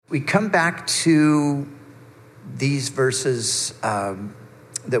We come back to these verses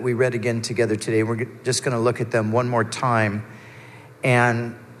that we read again together today. We're just going to look at them one more time.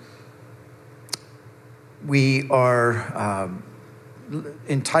 And we are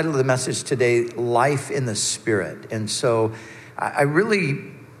entitled the message today, Life in the Spirit. And so I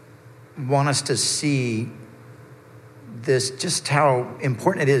really want us to see this, just how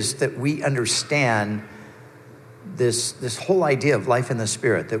important it is that we understand this whole idea of life in the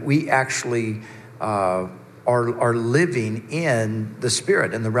Spirit, that we actually are living in the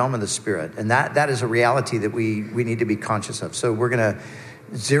Spirit, in the realm of the Spirit. And that is a reality that we need to be conscious of. So we're going to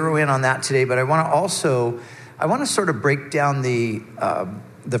zero in on that today. But I want to sort of break down the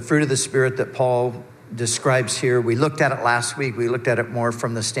fruit of the Spirit that Paul describes here. We looked at it last week. We looked at it more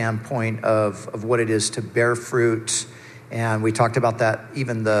from the standpoint of what it is to bear fruit. And we talked about that,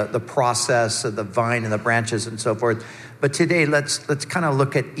 even the process of the vine and the branches and so forth. But today, let's kind of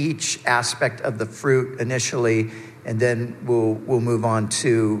look at each aspect of the fruit initially, and then we'll move on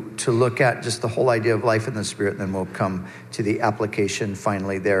to look at just the whole idea of life in the Spirit, and then we'll come to the application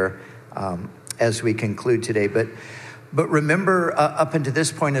finally there as we conclude today. But remember, up until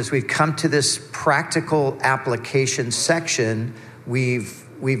this point, as we've come to this practical application section, we've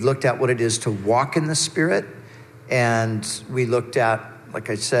looked at what it is to walk in the Spirit. And we looked at, like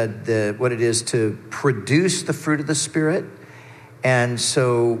I said, what it is to produce the fruit of the Spirit. And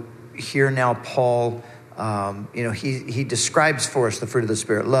so here now, Paul, he describes for us the fruit of the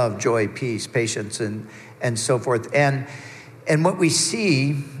Spirit: love, joy, peace, patience, and so forth. And what we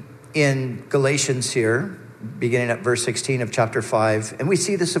see in Galatians here, beginning at verse 16 of chapter 5, and we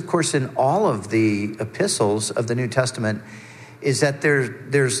see this, of course, in all of the epistles of the New Testament, is that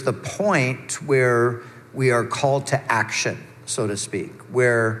there's the point where we are called to action, so to speak,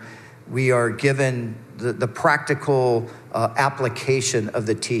 where we are given the practical application of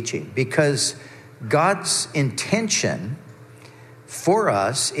the teaching. Because God's intention for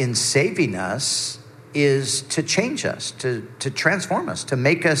us in saving us is to change us, to transform us, to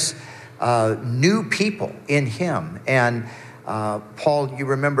make us new people in Him. And Paul, you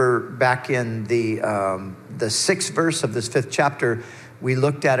remember back in the 6th verse of this 5th chapter, we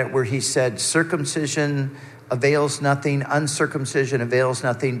looked at it where he said, circumcision avails nothing, uncircumcision avails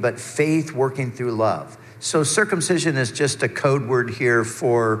nothing, but faith working through love. So circumcision is just a code word here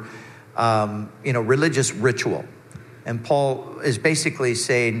for, religious ritual. And Paul is basically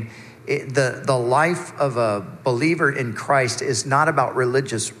saying the life of a believer in Christ is not about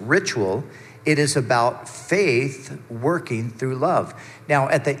religious ritual. It is about faith working through love. Now,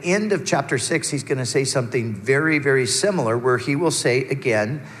 at the end of chapter 6, he's going to say something very, very similar, where he will say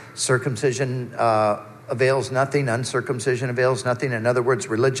again, circumcision avails nothing, uncircumcision avails nothing. In other words,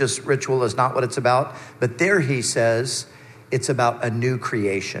 religious ritual is not what it's about. But there he says it's about a new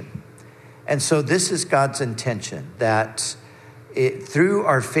creation. And so this is God's intention, that through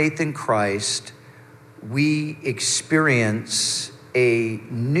our faith in Christ, we experience a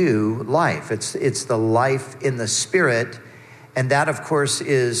new life. It's the life in the Spirit. And that, of course,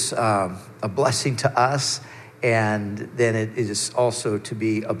 is a blessing to us. And then it is also to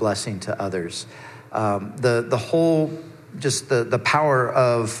be a blessing to others. The whole, just the power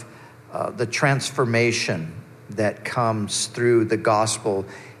of the transformation that comes through the gospel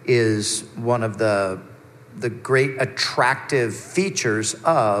is one of the great attractive features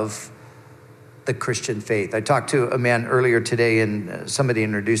of the Christian faith. I talked to a man earlier today, and somebody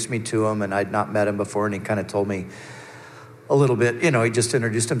introduced me to him, and I'd not met him before, and he kind of told me a little bit, he just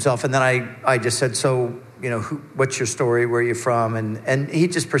introduced himself. And then I just said, so, what's your story? Where are you from? And he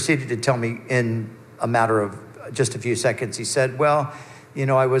just proceeded to tell me in a matter of just a few seconds. He said, well,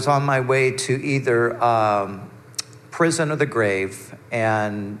 I was on my way to either prison or the grave,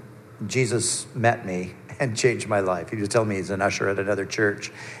 and Jesus met me and changed my life. He was telling me he's an usher at another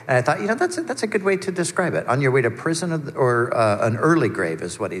church. And I thought, that's a good way to describe it. On your way to prison or an early grave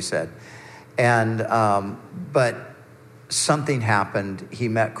is what he said. And, but something happened. He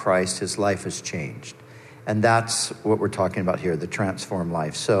met Christ. His life has changed. And that's what we're talking about here, the transformed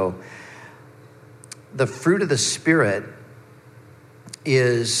life. So the fruit of the Spirit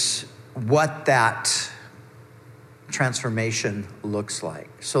is what that transformation looks like.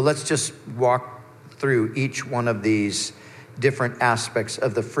 So let's just walk through each one of these different aspects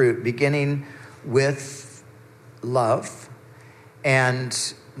of the fruit, beginning with love,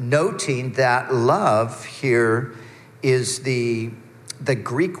 and noting that love here is the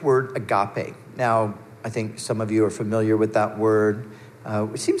Greek word agape. Now, I think some of you are familiar with that word.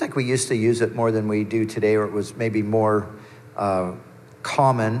 It seems like we used to use it more than we do today, or it was maybe more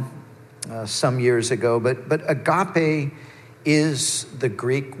common some years ago. But agape is the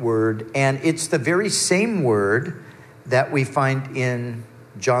Greek word, and it's the very same word that we find in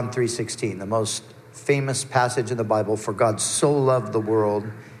John 3:16, the most famous passage in the Bible. For God so loved the world,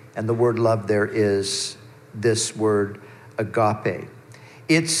 and the word love there is this word agape.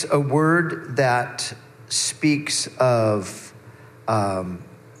 It's a word that speaks of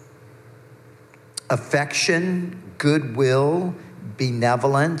affection, goodwill,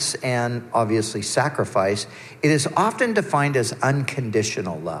 benevolence, and obviously sacrifice. It is often defined as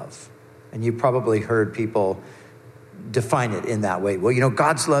unconditional love. And you probably heard people define it in that way. Well,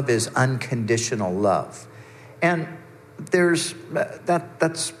 God's love is unconditional love. And that's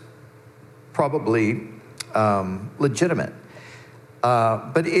probably legitimate.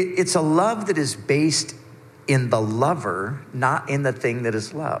 But it's a love that is based in the lover, not in the thing that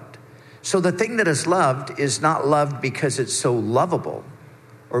is loved. So the thing that is loved is not loved because it's so lovable,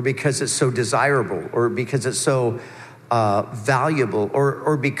 or because it's so desirable, or because it's so valuable,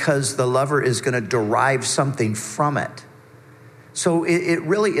 or because the lover is going to derive something from it. So it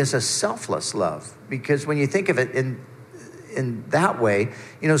really is a selfless love, because when you think of it in that way,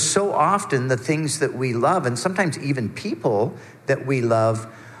 so often the things that we love, and sometimes even people that we love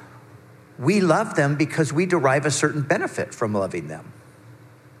them because we derive a certain benefit from loving them.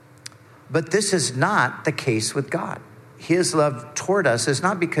 But this is not the case with God. His love toward us is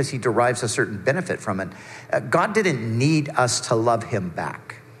not because he derives a certain benefit from it. God didn't need us to love him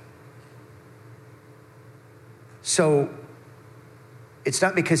back. So it's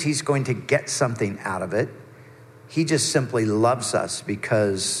not because he's going to get something out of it. He just simply loves us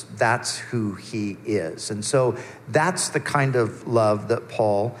because that's who he is. And so that's the kind of love that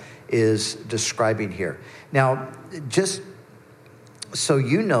Paul is describing here. Now, just so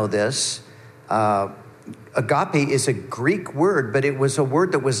you know this, agape is a Greek word, but it was a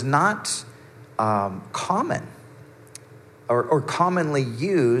word that was not common or commonly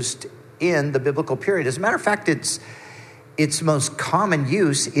used in the biblical period. As a matter of fact, its most common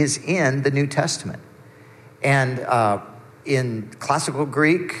use is in the New Testament. And in classical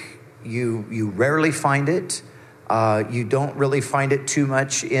Greek, you rarely find it. You don't really find it too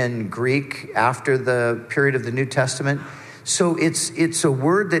much in Greek after the period of the New Testament. So it's a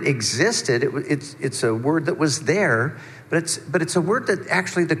word that existed. It's a word that was there, but it's a word that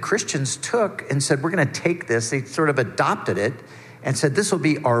actually the Christians took and said, we're going to take this. They sort of adopted it and said, this will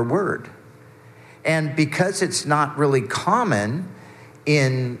be our word. And because it's not really common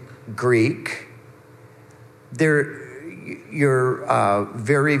in Greek, you're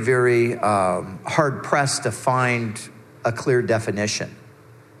very, very hard-pressed to find a clear definition.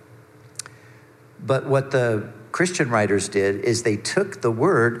 But what the Christian writers did is they took the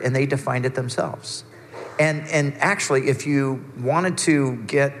word and they defined it themselves. And actually, if you wanted to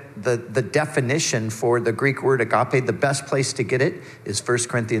get the definition for the Greek word agape, the best place to get it is 1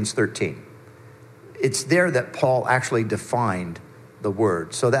 Corinthians 13. It's there that Paul actually defined the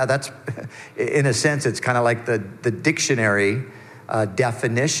word. So that's, in a sense, it's kind of like the dictionary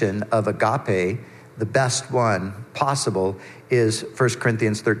definition of agape. The best one possible is 1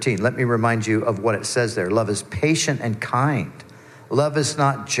 Corinthians 13. Let me remind you of what it says there. Love is patient and kind. Love is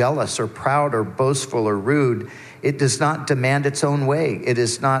not jealous or proud or boastful or rude. It does not demand its own way. It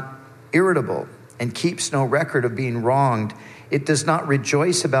is not irritable and keeps no record of being wronged. It does not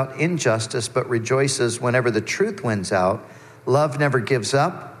rejoice about injustice, but rejoices whenever the truth wins out. Love never gives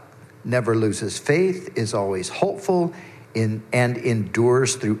up, never loses faith, is always hopeful, and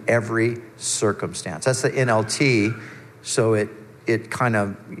endures through every circumstance. That's the NLT, so it kind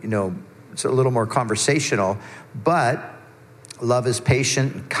of, it's a little more conversational, but love is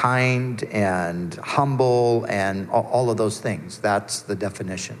patient, and kind, and humble, and all of those things. That's the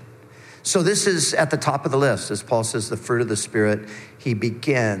definition. So this is at the top of the list. As Paul says, the fruit of the Spirit, he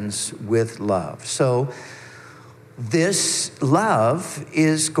begins with love. So this love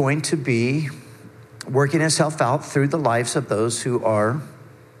is going to be working itself out through the lives of those who are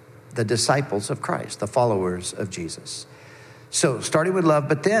the disciples of Christ, the followers of Jesus. So starting with love,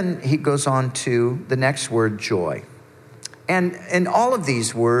 but then he goes on to the next word, joy. And all of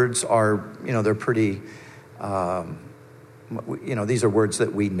these words are, they're pretty, these are words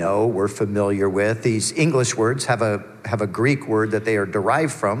that we know, we're familiar with. These English words have a Greek word that they are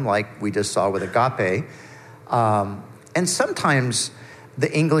derived from, like we just saw with agape. And sometimes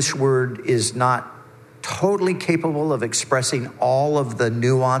the English word is not totally capable of expressing all of the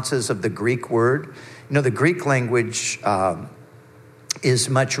nuances of the Greek word. The Greek language is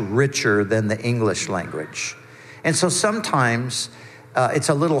much richer than the English language. And so sometimes it's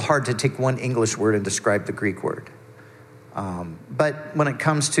a little hard to take one English word and describe the Greek word. But when it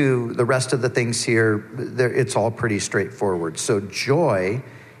comes to the rest of the things here, it's all pretty straightforward. So joy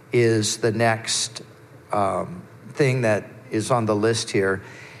is the next thing that is on the list here.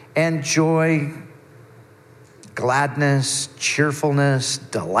 And joy, gladness, cheerfulness,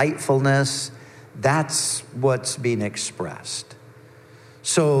 delightfulness, that's what's being expressed.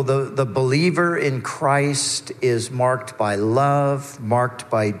 So the believer in Christ is marked by love, marked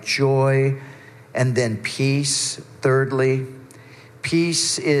by joy, and then peace, thirdly.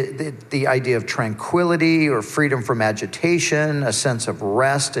 Peace is the idea of tranquility or freedom from agitation, a sense of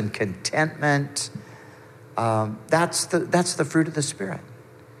rest and contentment. That's the fruit of the Spirit.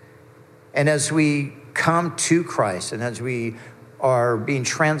 And as we come to Christ and as we are being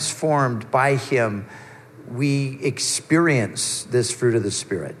transformed by Him, we experience this fruit of the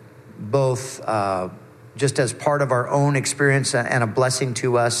Spirit, both just as part of our own experience and a blessing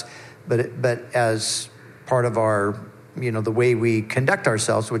to us, but as part of our, the way we conduct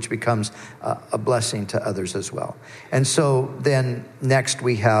ourselves, which becomes a blessing to others as well. And so then next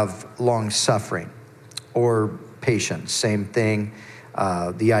we have long suffering or patience, same thing.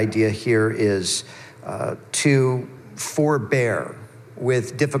 The idea here is to forbear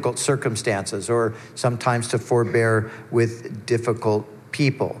with difficult circumstances, or sometimes to forbear with difficult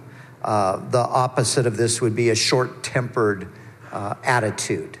people. The opposite of this would be a short-tempered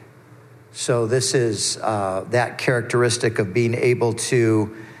attitude. So this is that characteristic of being able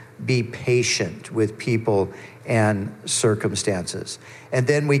to be patient with people and circumstances. And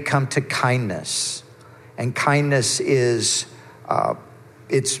then we come to kindness. And kindness is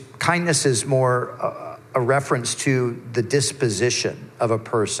more a reference to the disposition of a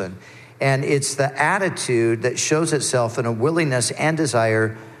person. And it's the attitude that shows itself in a willingness and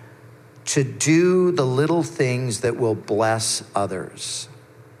desire to do the little things that will bless others.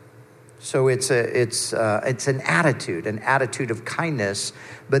 So it's an attitude of kindness.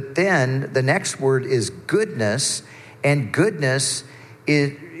 But then the next word is goodness, and goodness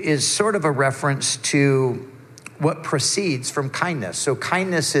is sort of a reference to what proceeds from kindness. So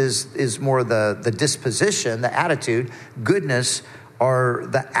kindness is more the disposition, the attitude. Goodness are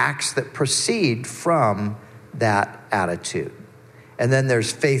the acts that proceed from that attitude. And then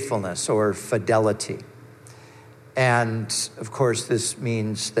there's faithfulness or fidelity. And of course, this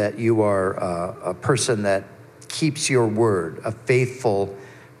means that you are a person that keeps your word, a faithful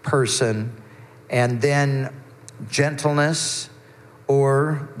person. And then gentleness,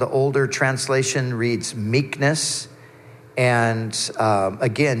 or the older translation reads meekness. And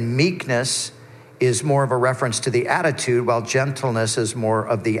again, meekness is more of a reference to the attitude, while gentleness is more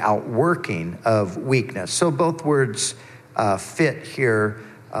of the outworking of weakness. So both words fit here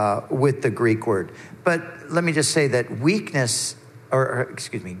with the Greek word. But let me just say that meekness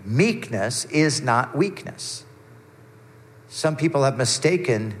is not weakness. Some people have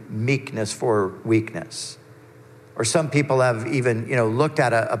mistaken meekness for weakness. Or some people have even, looked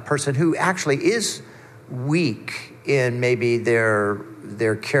at a person who actually is weak in maybe their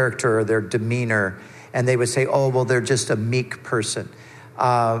character or their demeanor, and they would say, oh, well, they're just a meek person.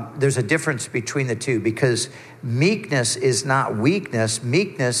 There's a difference between the two, because meekness is not weakness.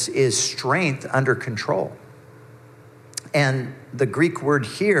 Meekness is strength under control. And the Greek word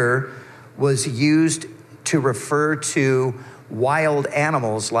here was used to refer to wild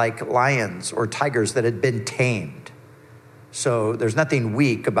animals like lions or tigers that had been tamed. So there's nothing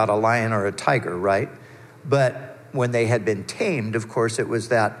weak about a lion or a tiger, right? But when they had been tamed, of course, it was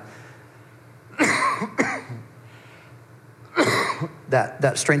that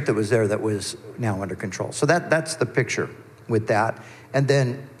that strength that was there that was now under control. So that's the picture with that. And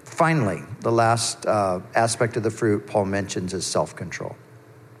then finally, the last aspect of the fruit Paul mentions is self-control.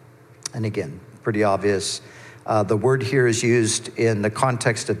 And again, pretty obvious. The word here is used in the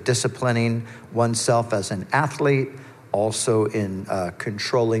context of disciplining oneself as an athlete, also in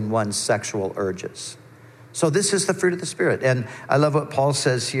controlling one's sexual urges. So this is the fruit of the Spirit. And I love what Paul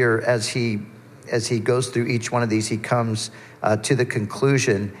says here as he goes through each one of these. He comes to the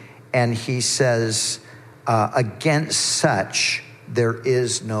conclusion, and he says, against such there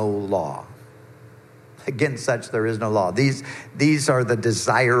is no law. Against such there is no law. These are the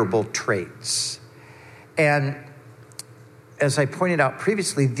desirable traits. And as I pointed out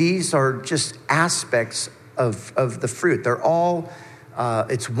previously, these are just aspects of the fruit. They're all,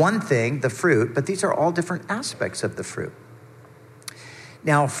 it's one thing, the fruit, but these are all different aspects of the fruit.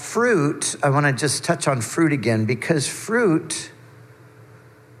 Now, fruit, I want to just touch on fruit again, because fruit,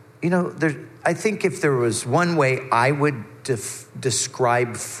 I think if there was one way I would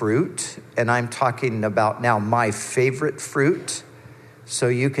describe fruit, and I'm talking about now my favorite fruit, So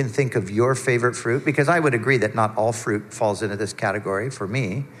you can think of your favorite fruit, because I would agree that not all fruit falls into this category for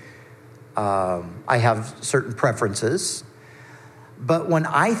me. I have certain preferences. But when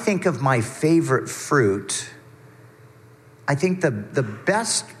I think of my favorite fruit, I think the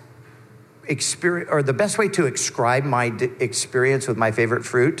best experience, or the best way to describe my experience with my favorite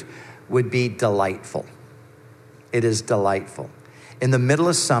fruit would be delightful. It is delightful. In the middle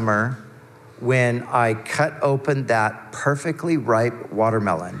of summer, when I cut open that perfectly ripe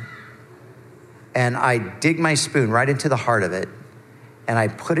watermelon and I dig my spoon right into the heart of it and I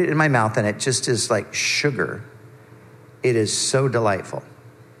put it in my mouth and it just is like sugar, it is so delightful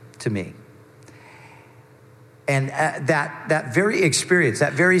to me. And that very experience,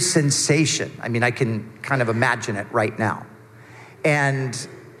 that very sensation, I mean, I can kind of imagine it right now. And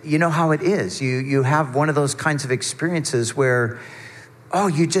you know how it is. You have one of those kinds of experiences where, oh,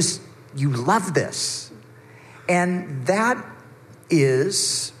 you love this. And that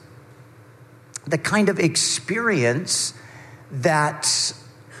is the kind of experience that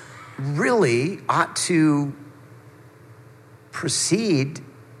really ought to proceed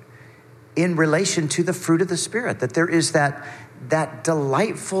in relation to the fruit of the Spirit, that there is that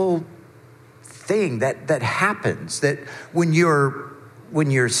delightful thing that happens, that when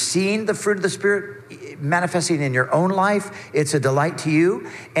you're seeing the fruit of the Spirit manifesting in your own life, it's a delight to you.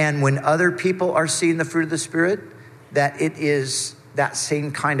 And when other people are seeing the fruit of the Spirit, that it is that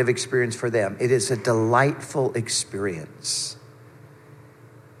same kind of experience for them. It is a delightful experience.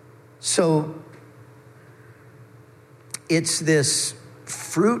 So it's this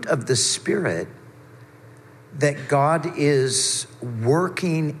fruit of the Spirit that God is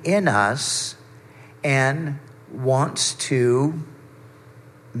working in us and wants to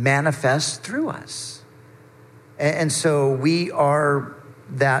manifest through us. And so we are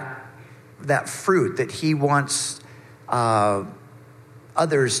that fruit that he wants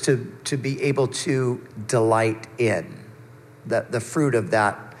others to be able to delight in. The fruit of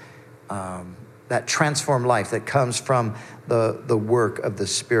that transformed life that comes from the work of the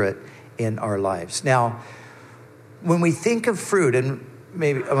Spirit in our lives. Now, when we think of fruit, and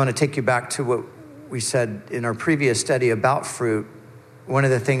maybe I want to take you back to what we said in our previous study about fruit, one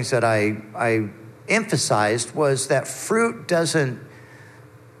of the things that I emphasized was that fruit doesn't,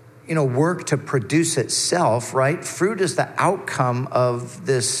 work to produce itself, right? Fruit is the outcome of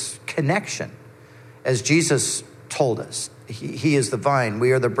this connection. As Jesus told us, he is the vine,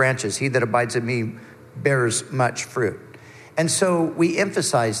 we are the branches. He that abides in me bears much fruit. And so we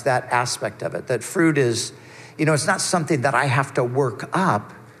emphasize that aspect of it, that fruit is, it's not something that I have to work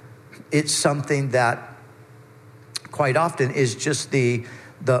up. It's something that quite often is just the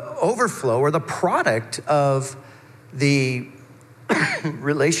overflow or the product of the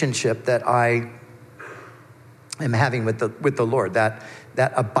relationship that I am having with the Lord, that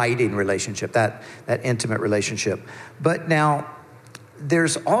abiding relationship, that intimate relationship. But now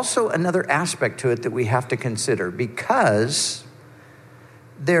there's also another aspect to it that we have to consider, because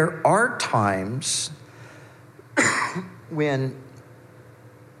there are times when,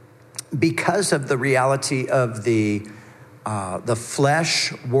 because of the reality of the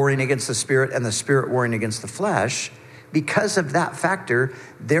flesh warring against the Spirit and the Spirit warring against the flesh, because of that factor,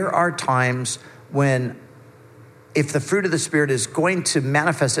 there are times when, if the fruit of the Spirit is going to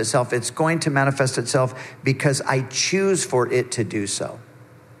manifest itself, it's going to manifest itself because I choose for it to do so.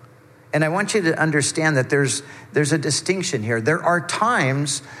 And I want you to understand that there's a distinction here. There are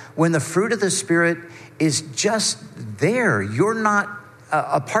times when the fruit of the Spirit is just there. You're not,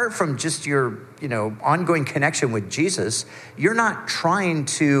 apart from just your, ongoing connection with Jesus, you're not trying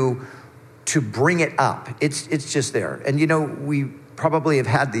to bring it up. It's just there. And we probably have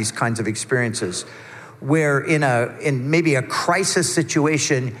had these kinds of experiences where in maybe a crisis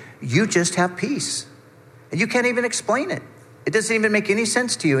situation, you just have peace. And you can't even explain it. It doesn't even make any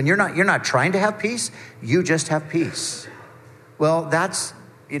sense to you. And you're not trying to have peace. You just have peace. Well, that's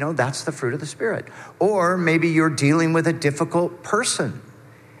the fruit of the Spirit. Or maybe you're dealing with a difficult person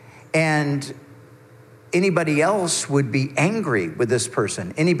and anybody else would be angry with this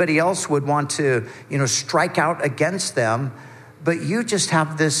person. Anybody else would want to, strike out against them, but you just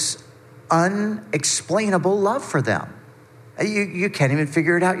have this unexplainable love for them. You can't even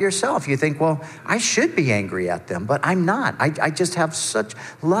figure it out yourself. You think, well, I should be angry at them, but I'm not. I just have such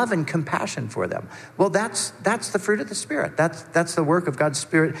love and compassion for them. Well, that's the fruit of the Spirit. That's the work of God's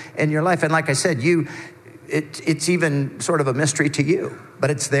Spirit in your life. And like I said, it's even sort of a mystery to you, but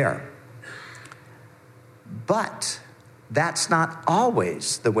it's there. But that's not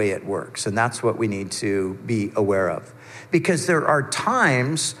always the way it works. And that's what we need to be aware of. Because there are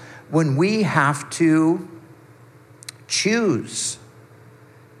times when we have to choose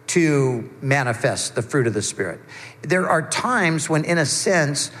to manifest the fruit of the Spirit. There are times when, in a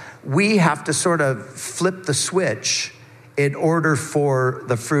sense, we have to sort of flip the switch in order for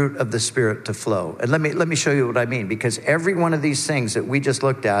the fruit of the Spirit to flow. And let me show you what I mean, because every one of these things that we just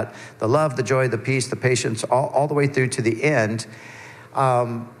looked at, the love, the joy, the peace, the patience, all the way through to the end,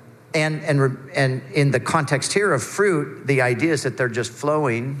 and in the context here of fruit, the idea is that they're just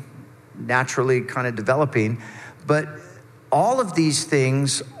flowing, naturally kind of developing. But all of these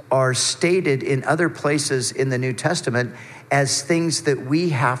things are stated in other places in the New Testament as things that we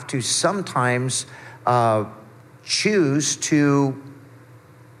have to sometimes choose to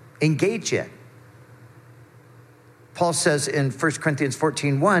engage in. Paul says in 1 Corinthians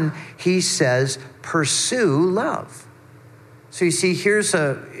 14:1, he says, pursue love. So you see, here's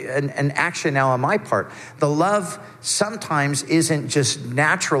an action now on my part. The love sometimes isn't just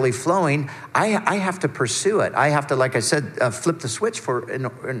naturally flowing. I have to pursue it. I have to, like I said, flip the switch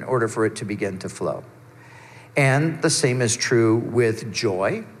in order for it to begin to flow. And the same is true with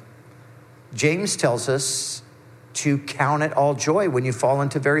joy. James tells us to count it all joy when you fall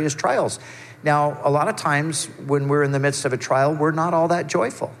into various trials. Now, a lot of times when we're in the midst of a trial, we're not all that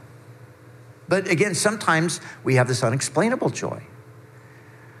joyful. But again, sometimes we have this unexplainable joy.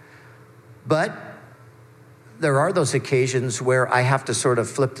 But there are those occasions where I have to sort of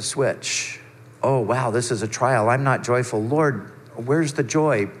flip the switch. Oh, wow, this is a trial. I'm not joyful. Lord, where's the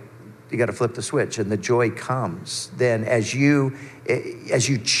joy? You got to flip the switch, and the joy comes then as you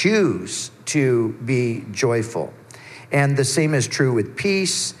choose to be joyful. And the same is true with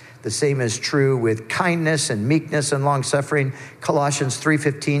peace. The same is true with kindness and meekness and long-suffering. Colossians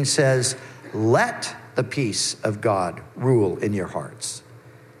 3:15 says, let the peace of God rule in your hearts.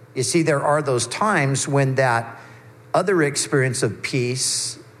 You see, there are those times when that other experience of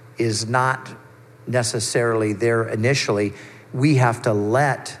peace is not necessarily there initially. We have to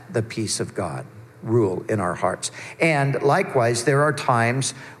let the peace of God rule in our hearts. And likewise, there are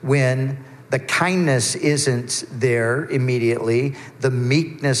times when the kindness isn't there immediately. The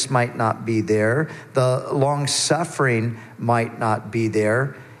meekness might not be there. The long-suffering might not be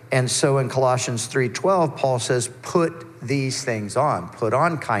there. And so in Colossians 3:12, Paul says, put these things on. Put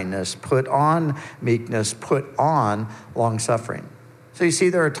on kindness, put on meekness, put on long-suffering. So you see,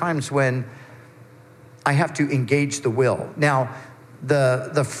 there are times when I have to engage the will. Now,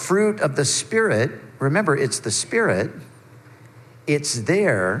 the fruit of the Spirit, remember, it's the Spirit. It's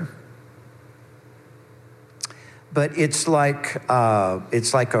there, but it's like a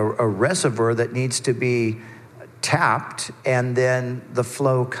reservoir that needs to be tapped, and then the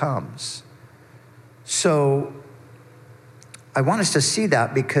flow comes. So I want us to see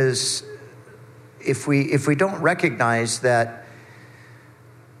that, because if we don't recognize that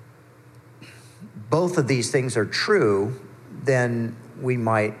both of these things are true, then we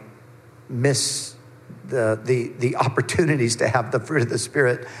might miss the opportunities to have the fruit of the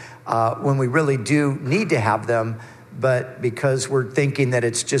Spirit when we really do need to have them. But because we're thinking that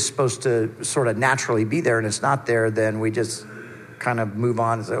it's just supposed to sort of naturally be there and it's not there, then we just kind of move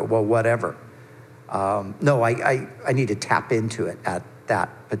on and say, well, whatever. No, I need to tap into it at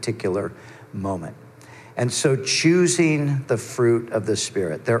that particular moment. And so choosing the fruit of the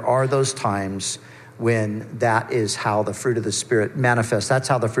Spirit, there are those times when that is how the fruit of the Spirit manifests. That's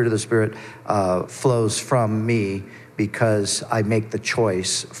how the fruit of the Spirit flows from me, because I make the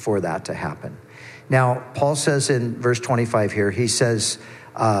choice for that to happen. Now, Paul says in verse 25 here, he says,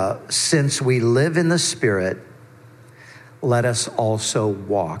 since we live in the Spirit, let us also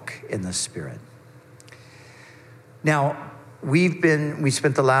walk in the Spirit. Now, we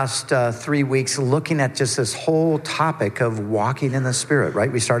spent the last 3 weeks looking at just this whole topic of walking in the Spirit,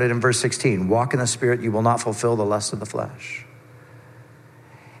 right? We started in verse 16, walk in the Spirit, you will not fulfill the lust of the flesh.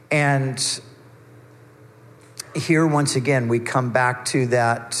 And here, once again, we come back to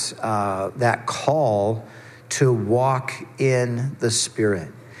that call to walk in the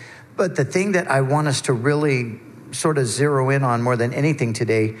Spirit. But the thing that I want us to really sort of zero in on more than anything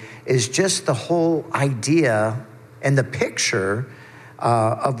today is just the whole idea and the picture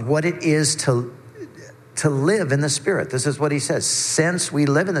of what it is to live in the Spirit. This is what he says. Since we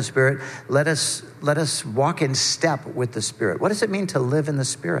live in the Spirit, let us walk in step with the Spirit. What does it mean to live in the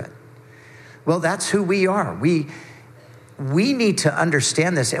Spirit? Well, that's who we are. We need to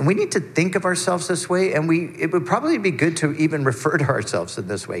understand this, and we need to think of ourselves this way, and it would probably be good to even refer to ourselves in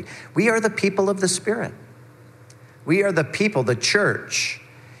this way. We are the people of the Spirit. We are the people. The church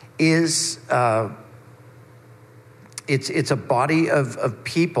is it's a body of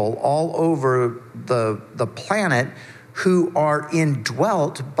people all over the planet who are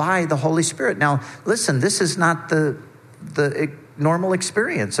indwelt by the Holy Spirit. Now, listen, this is not the normal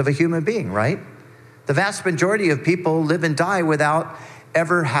experience of a human being, right? The vast majority of people live and die without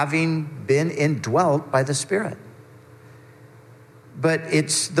ever having been indwelt by the Spirit. But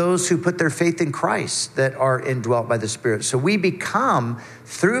it's those who put their faith in Christ that are indwelt by the Spirit. So we become,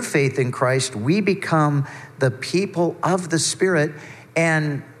 through faith in Christ, we become the people of the Spirit.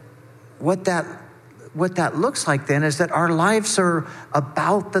 And what that looks like then is that our lives are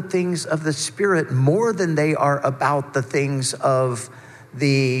about the things of the Spirit more than they are about the things of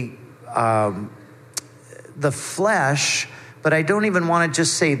the flesh. But I don't even want to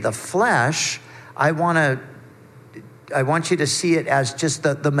just say the flesh. I want you to see it as just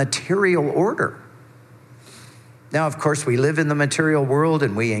the material order. Now, of course, we live in the material world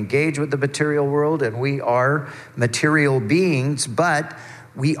and we engage with the material world and we are material beings, but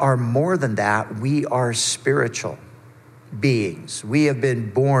we are more than that. We are spiritual beings. We have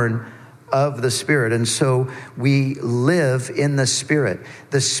been born of the Spirit, and so we live in the Spirit.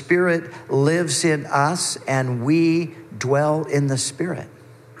 The Spirit lives in us and we dwell in the Spirit.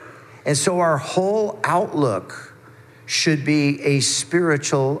 And so our whole outlook should be a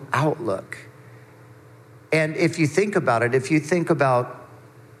spiritual outlook. And if you think about it, if you think about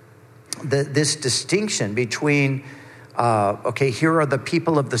this distinction between, here are the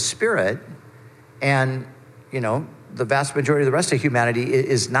people of the Spirit, and, the vast majority of the rest of humanity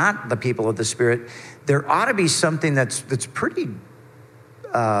is not the people of the Spirit, there ought to be something that's pretty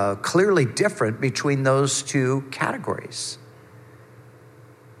clearly different between those two categories.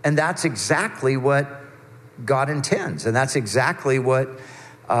 And that's exactly what God intends. And that's exactly what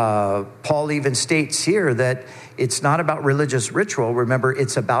Paul even states here, that it's not about religious ritual. Remember,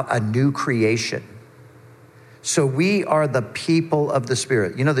 it's about a new creation. So we are the people of the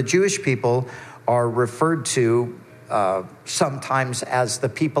Spirit. The Jewish people are referred to sometimes as the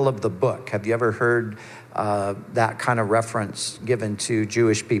people of the book. Have you ever heard that kind of reference given to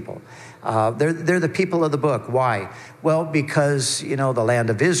Jewish people? They're the people of the book. Why? Well, because, the land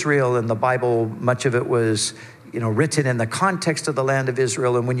of Israel and the Bible, much of it was, written in the context of the land of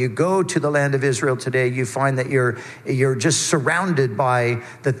Israel. And when you go to the land of Israel today, you find that you're just surrounded by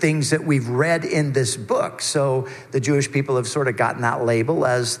the things that we've read in this book. So the Jewish people have sort of gotten that label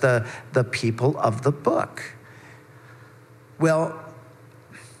as the people of the book. Well,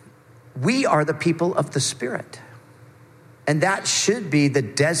 we are the people of the Spirit. And that should be the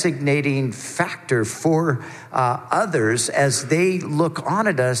designating factor for others as they look on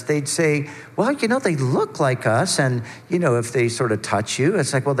at us. They'd say, well, they look like us. And, if they sort of touch you,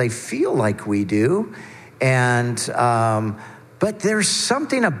 it's like, well, they feel like we do. And, but there's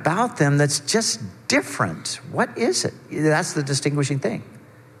something about them that's just different. What is it? That's the distinguishing thing.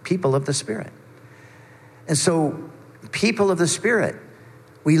 People of the Spirit. And so people of the Spirit,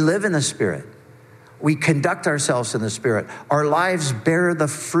 we live in the Spirit. We conduct ourselves in the Spirit. Our lives bear the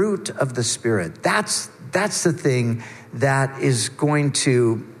fruit of the Spirit. That's the thing that is going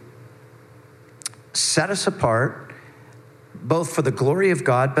to set us apart, both for the glory of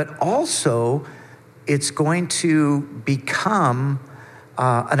God, but also it's going to become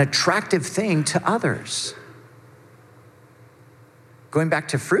an attractive thing to others. Going back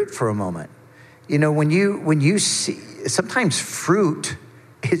to fruit for a moment. When you see, sometimes fruit,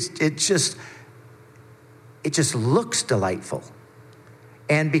 it just looks delightful.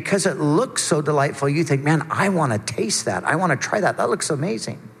 And because it looks so delightful, you think, man, I want to taste that. I want to try that. That looks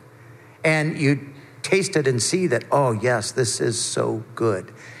amazing. And you taste it and see that, oh, yes, this is so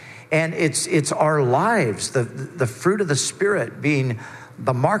good. And it's our lives, the fruit of the Spirit being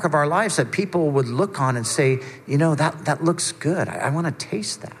the mark of our lives that people would look on and say, that looks good. I want to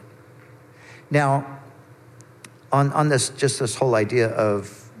taste that. Now, on this whole idea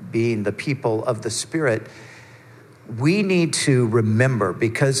of being the people of the Spirit, we need to remember,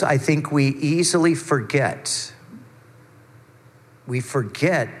 because I think we easily forget. We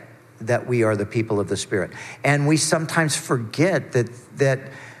forget that we are the people of the Spirit. And we sometimes forget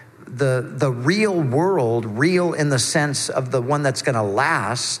that the real world, real in the sense of the one that's going to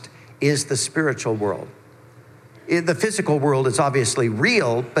last, is the spiritual world. The physical world is obviously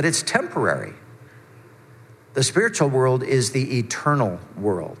real, but it's temporary. The spiritual world is the eternal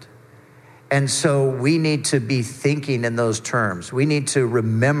world. And so we need to be thinking in those terms. We need to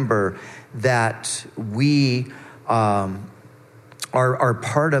remember that we are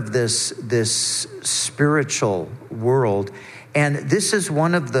part of this spiritual world. And this is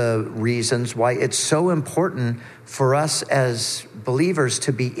one of the reasons why it's so important for us as believers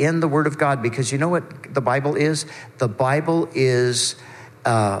to be in the Word of God. Because you know what the Bible is? The Bible is,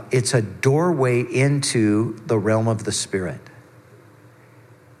 it's a doorway into the realm of the Spirit.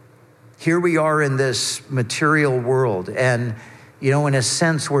 Here we are in this material world, and You know, in a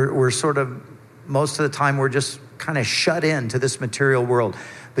sense, we're sort of, most of the time, we're just kind of shut in to this material world.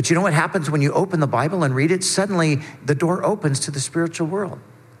 But you know what happens when you open the Bible and read it? Suddenly, the door opens to the spiritual world.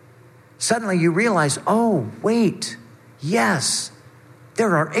 Suddenly, you realize, oh, wait, yes,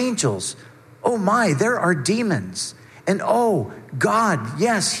 there are angels. Oh my, there are demons. And oh, God,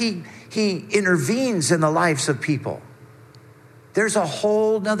 yes, he intervenes in the lives of people. There's a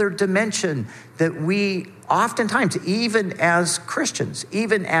whole nother dimension that we oftentimes, even as Christians,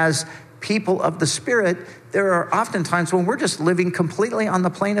 even as people of the Spirit, there are oftentimes when we're just living completely on the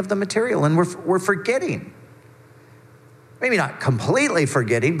plane of the material and we're forgetting. Maybe not completely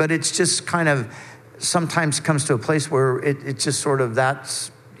forgetting, but it's just kind of sometimes comes to a place where it just sort of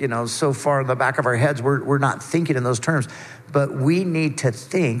that's, you know, so far in the back of our heads, we're not thinking in those terms. But we need to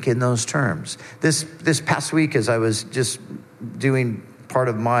think in those terms. This past week, as I was just doing part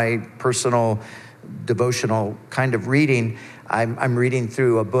of my personal devotional kind of reading, I'm reading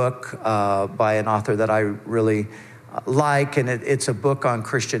through a book by an author that I really like, and it's a book on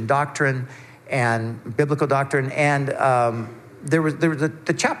Christian doctrine and biblical doctrine. And there was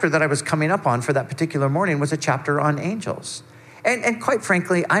the chapter that I was coming up on for that particular morning was a chapter on angels. And quite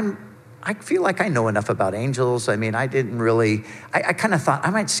frankly, I feel like I know enough about angels. I mean, I didn't really, I kind of thought I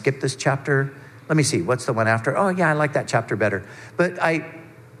might skip this chapter. Let me see, what's the one after? Oh yeah, I like that chapter better. But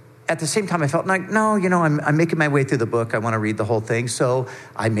at the same time, I felt like, no, you know, I'm making my way through the book. I want to read the whole thing. So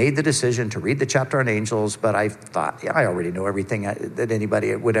I made the decision to read the chapter on angels, but I thought, yeah, I already know everything that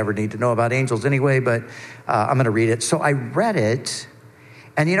anybody would ever need to know about angels anyway, but I'm going to read it. So I read it,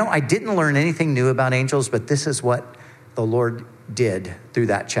 and you know, I didn't learn anything new about angels, but this is what the Lord did through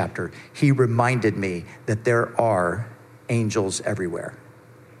that chapter. He reminded me that there are angels everywhere.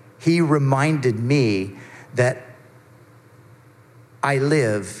 He reminded me that I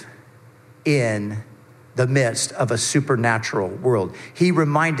live in the midst of a supernatural world. He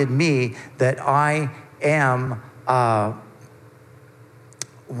reminded me that I am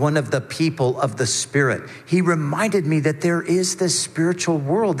one of the people of the Spirit. He reminded me that there is this spiritual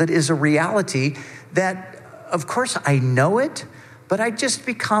world that is a reality that, of course, I know it, but I just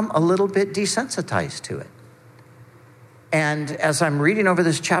become a little bit desensitized to it. And as I'm reading over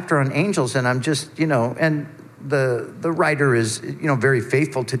this chapter on angels, and I'm just, you know, and the writer is, you know, very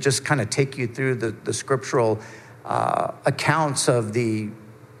faithful to just kind of take you through the scriptural accounts of the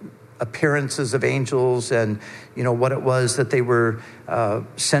appearances of angels and, you know, what it was that they were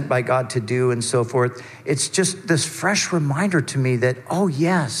sent by God to do and so forth. It's just this fresh reminder to me that, oh,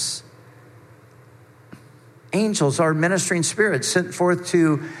 yes, angels are ministering spirits sent forth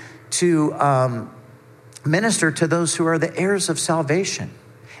to minister to those who are the heirs of salvation.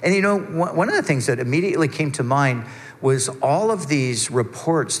 And you know, one of the things that immediately came to mind was all of these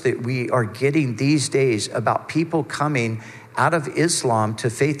reports that we are getting these days about people coming out of Islam to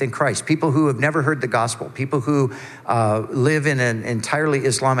faith in Christ, people who have never heard the gospel, people who live in an entirely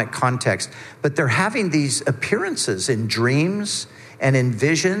Islamic context, but they're having these appearances in dreams and in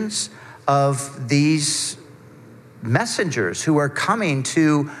visions of these messengers who are coming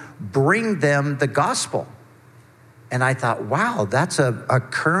to bring them the gospel. And I thought, wow, that's a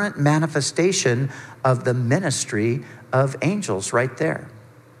current manifestation of the ministry of angels right there.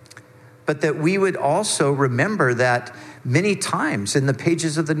 But that we would also remember that many times in the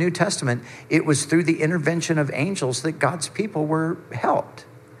pages of the New Testament, it was through the intervention of angels that God's people were helped.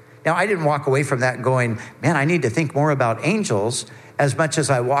 Now, I didn't walk away from that going, man, I need to think more about angels, as much as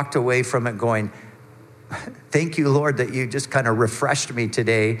I walked away from it going, thank you, Lord, that you just kind of refreshed me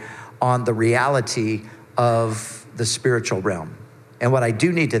today on the reality of the spiritual realm. And what I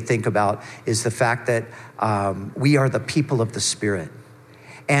do need to think about is the fact that we are the people of the Spirit.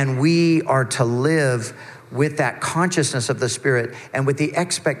 And we are to live with that consciousness of the Spirit and with the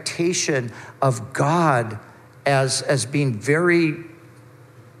expectation of God as being very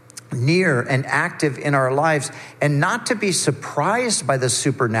near and active in our lives, and not to be surprised by the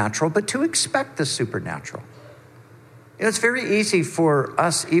supernatural, but to expect the supernatural. You know, it's very easy for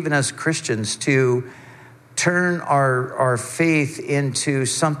us, even as Christians, to turn our faith into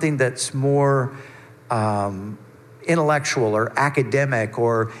something that's more intellectual or academic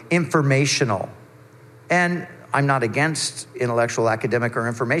or informational. And I'm not against intellectual, academic, or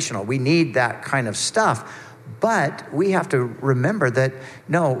informational. We need that kind of stuff. But we have to remember that,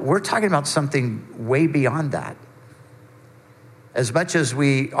 no, we're talking about something way beyond that. As much as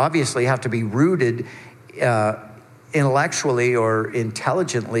we obviously have to be rooted intellectually or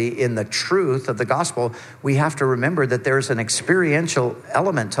intelligently in the truth of the gospel, we have to remember that there's an experiential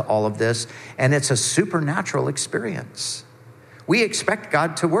element to all of this, and it's a supernatural experience. We expect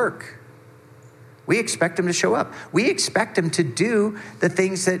God to work. We expect him to show up. We expect him to do the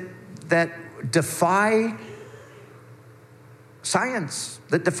things that defy science,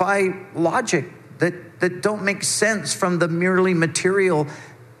 that defy logic, that don't make sense from the merely material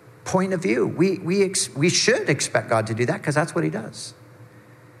point of view. We should expect God to do that because that's what he does.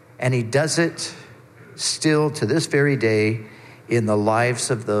 And he does it still to this very day in the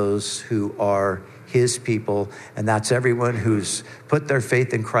lives of those who are his people, and that's everyone who's put their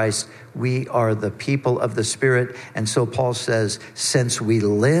faith in Christ. We are the people of the Spirit. And so Paul says, since we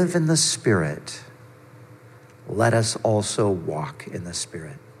live in the Spirit, let us also walk in the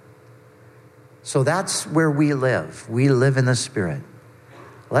Spirit. So that's where we live. We live in the Spirit.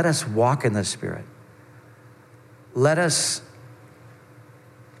 Let us walk in the Spirit. Let us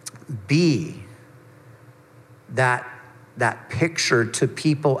be that picture to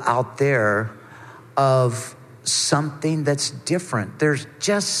people out there of something that's different. There's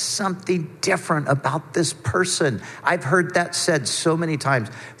just something different about this person. I've heard that said so many times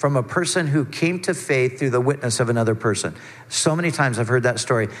from a person who came to faith through the witness of another person. So many times I've heard that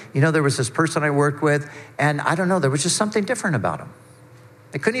story. You know, there was this person I worked with, and I don't know, there was just something different about him.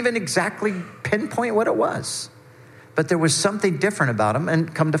 I couldn't even exactly pinpoint what it was, but there was something different about him,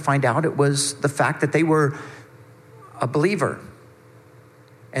 and come to find out it was the fact that they were a believer.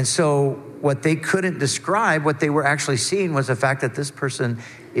 And so what they couldn't describe, what they were actually seeing was the fact that this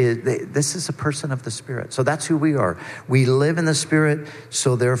is a person of the Spirit. So that's who we are. We live in the Spirit,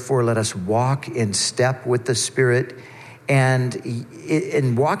 so therefore let us walk in step with the Spirit. And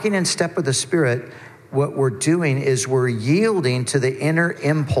in walking in step with the Spirit, what we're doing is we're yielding to the inner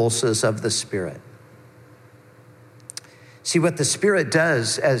impulses of the Spirit. See, what the Spirit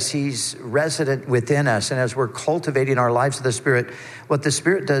does as he's resident within us and as we're cultivating our lives of the Spirit, what the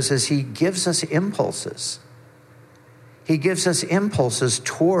Spirit does is he gives us impulses. He gives us impulses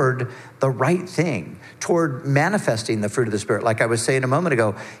toward the right thing, toward manifesting the fruit of the Spirit. Like I was saying a moment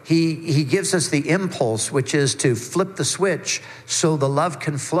ago, he gives us the impulse, which is to flip the switch so the love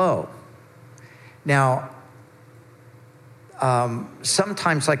can flow. Now,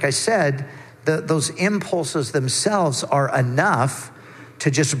 sometimes, like I said, those impulses themselves are enough to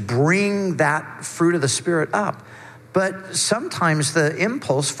just bring that fruit of the Spirit up. But sometimes the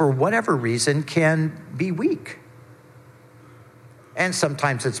impulse, for whatever reason, can be weak. And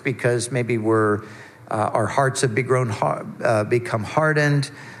sometimes it's because maybe our hearts have become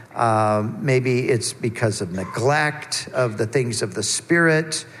hardened. Maybe it's because of neglect of the things of the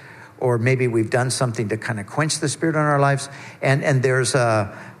Spirit, or maybe we've done something to kind of quench the Spirit in our lives. And there's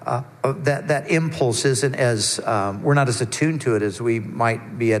that impulse isn't as, we're not as attuned to it as we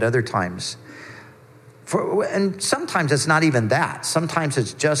might be at other times. And sometimes it's not even that. Sometimes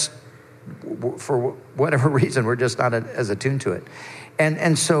it's just, for whatever reason, we're just not as attuned to it.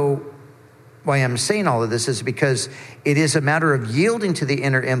 And so why I'm saying all of this is because it is a matter of yielding to the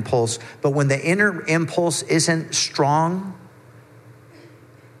inner impulse. But when the inner impulse isn't strong,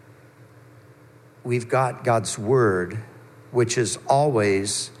 we've got God's word, which is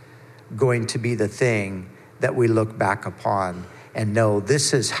always going to be the thing that we look back upon and know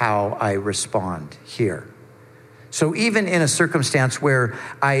this is how I respond here. So even in a circumstance where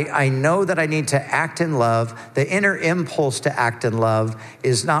I know that I need to act in love, the inner impulse to act in love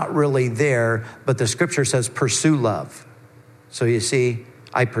is not really there, but the scripture says pursue love. So you see,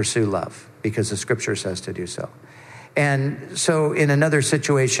 I pursue love because the scripture says to do so. And so in another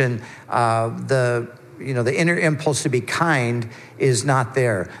situation, the inner impulse to be kind is not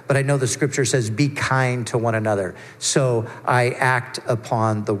there. But I know the scripture says, be kind to one another. So I act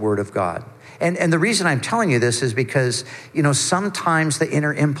upon the word of God. And the reason I'm telling you this is because, sometimes the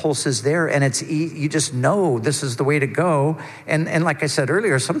inner impulse is there and you just know this is the way to go. And like I said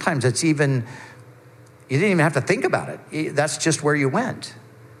earlier, sometimes it's even, you didn't even have to think about it. That's just where you went.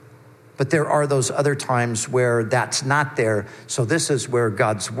 But there are those other times where that's not there. So this is where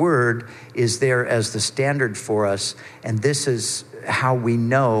God's word is there as the standard for us. And this is how we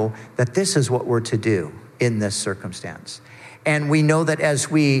know that this is what we're to do in this circumstance. And we know that as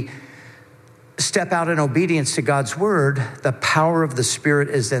we step out in obedience to God's word, the power of the Spirit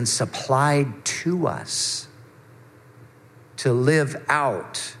is then supplied to us to live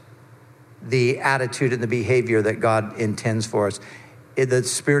out the attitude and the behavior that God intends for us. The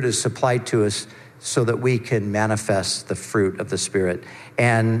Spirit is supplied to us so that we can manifest the fruit of the Spirit.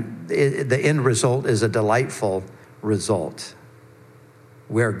 And the end result is a delightful result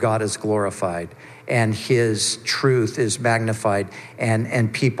where God is glorified and his truth is magnified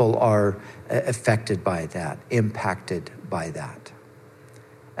and people are affected by that, impacted by that.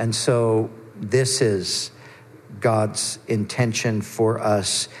 And so this is God's intention for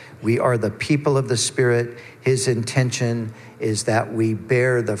us. We are the people of the Spirit. His intention is that we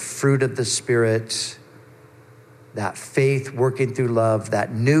bear the fruit of the Spirit, that faith working through love,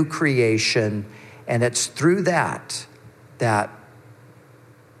 that new creation. And it's through that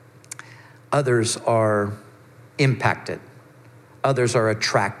others are impacted, others are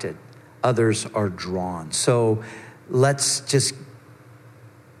attracted, others are drawn. So let's just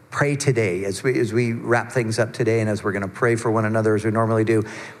pray today as we wrap things up today, and as we're going to pray for one another as we normally do.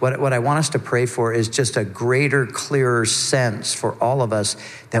 What I want us to pray for is just a greater, clearer sense for all of us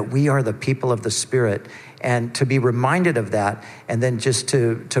that we are the people of the Spirit, and to be reminded of that, and then just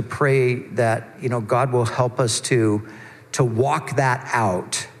to pray that, God will help us to walk that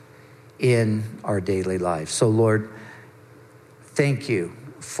out in our daily life. So Lord, thank you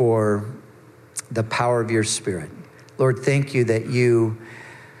for the power of your Spirit. Lord, thank you that you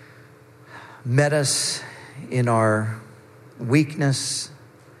met us in our weakness,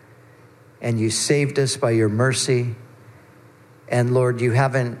 and you saved us by your mercy. And Lord, you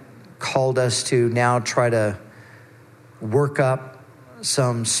haven't called us to now try to work up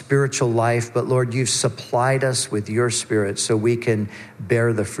some spiritual life, but Lord, you've supplied us with your Spirit so we can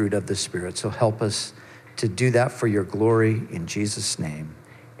bear the fruit of the Spirit. So help us to do that for your glory. In Jesus' name,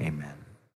 amen.